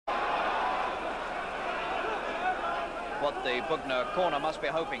What the Bugner corner must be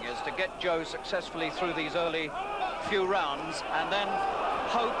hoping is to get Joe successfully through these early few rounds and then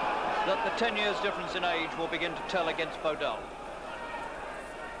hope that the 10 years difference in age will begin to tell against Bodell.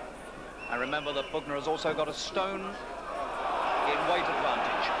 And remember that Bugner has also got a stone in weight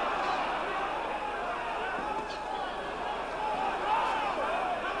advantage.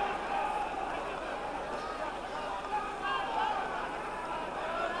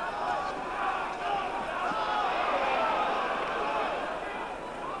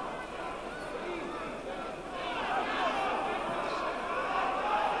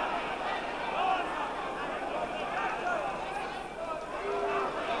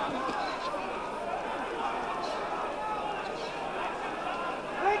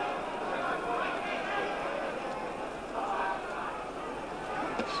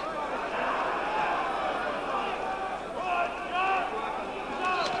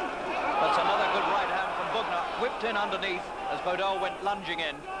 Whipped in underneath as Bodell went lunging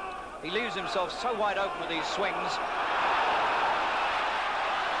in. He leaves himself so wide open with these swings.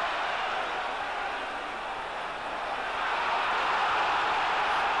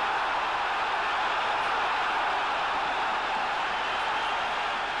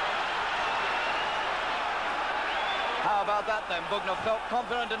 How about that then? Bugner felt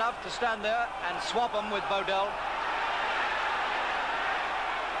confident enough to stand there and swap him with Bodell.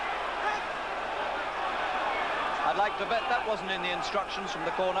 I'd like to bet that wasn't in the instructions from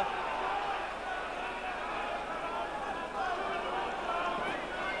the corner.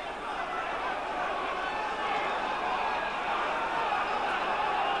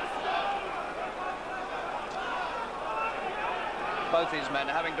 Both these men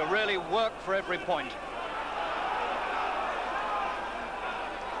having to really work for every point.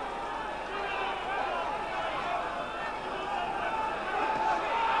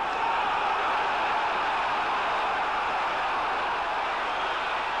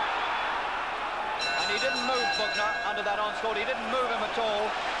 He didn't move Bugner under that onslaught. He didn't move him at all.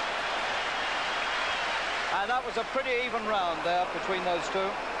 And that was a pretty even round there between those two.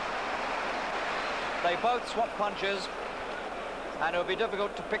 They both swapped punches, and it would be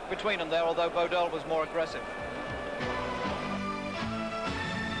difficult to pick between them there, although Bodell was more aggressive.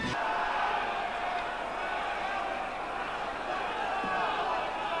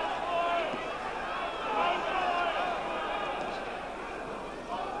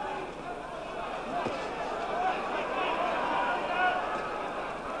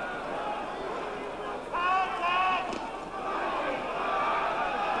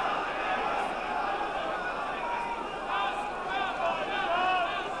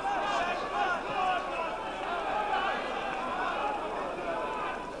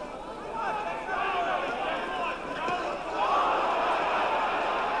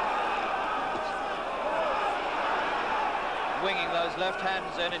 Winging those left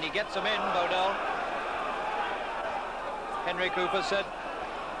hands in, and he gets them in, Bodell. Henry Cooper said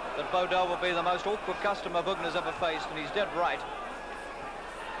that Bodell will be the most awkward customer Bugner's ever faced, and he's dead right.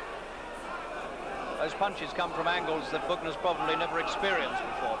 Those punches come from angles that Bugner's probably never experienced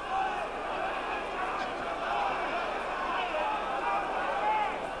before.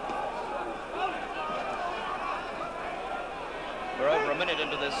 We're over a minute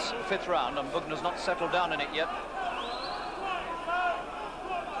into this fifth round, and Bugner's not settled down in it yet.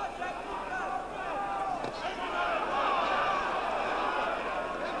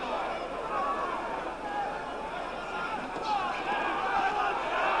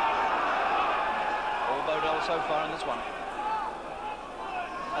 So far in this one.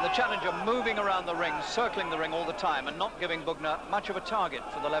 And the challenger moving around the ring, circling the ring all the time and not giving Bugner much of a target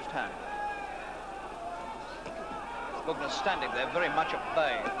for the left hand. Bugner standing there very much at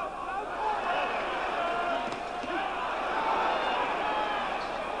bay.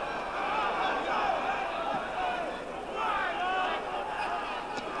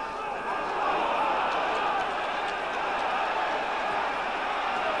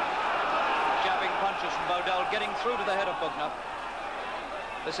 Bodell getting through to the head of Bugner.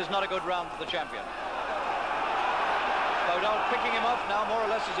 This is not a good round for the champion. Bodell picking him off now more or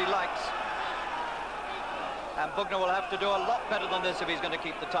less as he likes. And Bugner will have to do a lot better than this if he's going to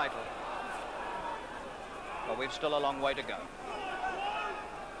keep the title. But we've still a long way to go.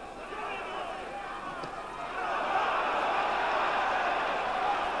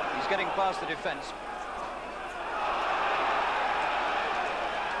 He's getting past the defense.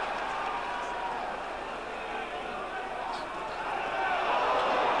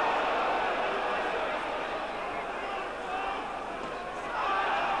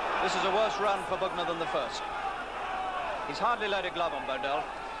 This is a worse round for Bugner than the first. He's hardly laid a glove on Bodell.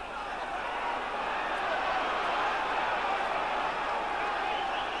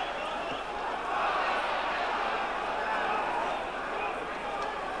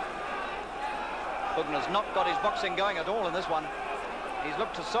 Bugner's not got his boxing going at all in this one. He's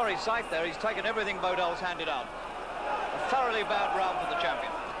looked a sorry sight there. He's taken everything Bodell's handed out. A thoroughly bad round for the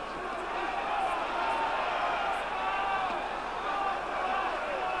champion.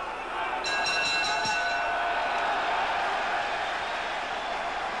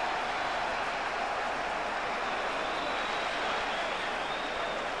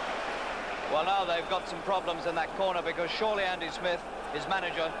 Well, now they've got some problems in that corner, because surely Andy Smith, his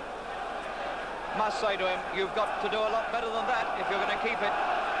manager, must say to him, you've got to do a lot better than that if you're going to keep it,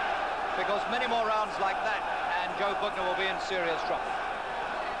 because many more rounds like that and Joe Bugner will be in serious trouble.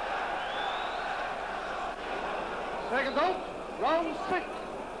 Second out, round 6.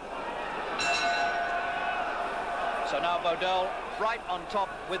 So now Bodell right on top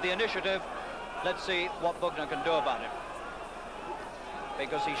with the initiative. Let's see what Bugner can do about it,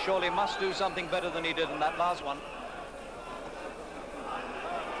 because he surely must do something better than he did in that last one.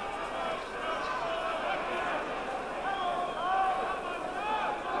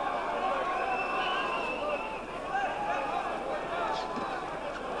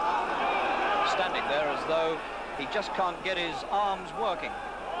 Standing there as though he just can't get his arms working.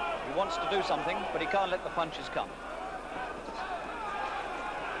 He wants to do something, but he can't let the punches come.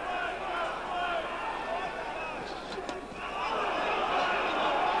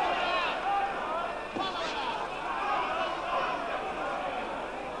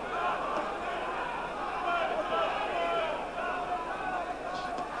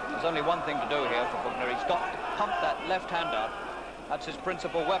 There's only one thing to do here for Bugner. He's got to pump that left hand out. That's his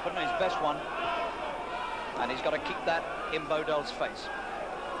principal weapon, his best one. And he's got to keep that in Bodell's face.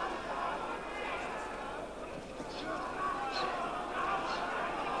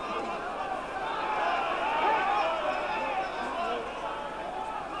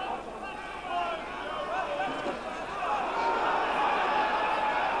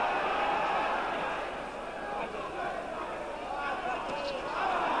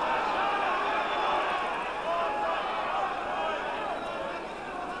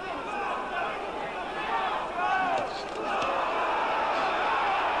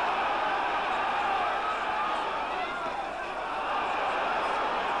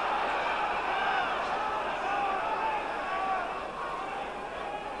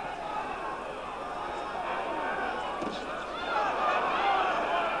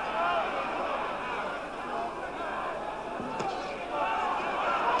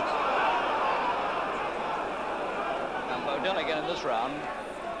 Bodell again in this round,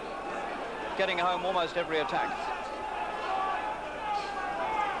 getting home almost every attack.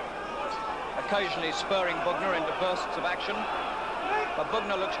 Occasionally spurring Bugner into bursts of action, but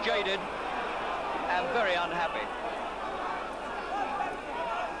Bugner looks jaded and very unhappy.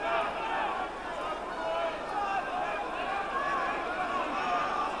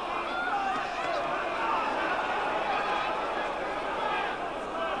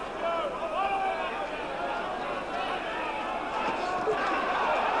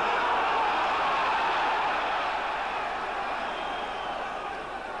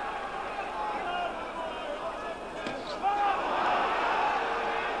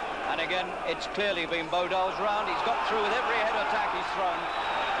 Again, it's clearly been Bodell's round. He's got through with every head attack he's thrown.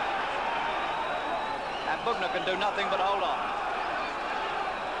 And Bugner can do nothing but hold on.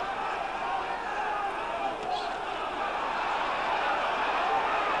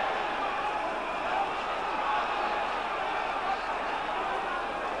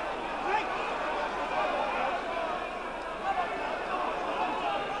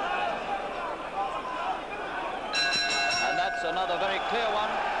 And that's another very clear one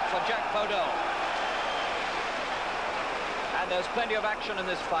for Jack Bodell. And there's plenty of action in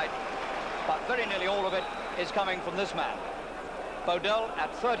this fight, but very nearly all of it is coming from this man. Bodell,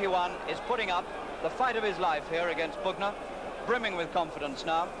 at 31, is putting up the fight of his life here against Bugner, brimming with confidence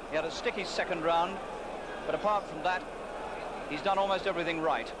now. He had a sticky second round, but apart from that, he's done almost everything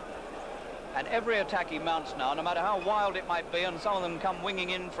right. And every attack he mounts now, no matter how wild it might be, and some of them come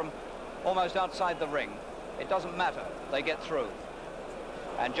winging in from almost outside the ring, it doesn't matter, they get through.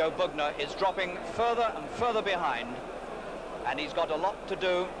 And Joe Bugner is dropping further and further behind, and he's got a lot to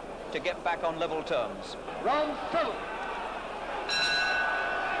do to get back on level terms. Round 7.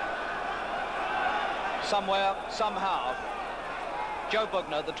 Somewhere, somehow, Joe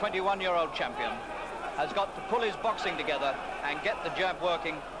Bugner, the 21-year-old champion, has got to pull his boxing together and get the jab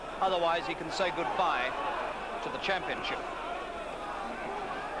working, otherwise he can say goodbye to the championship.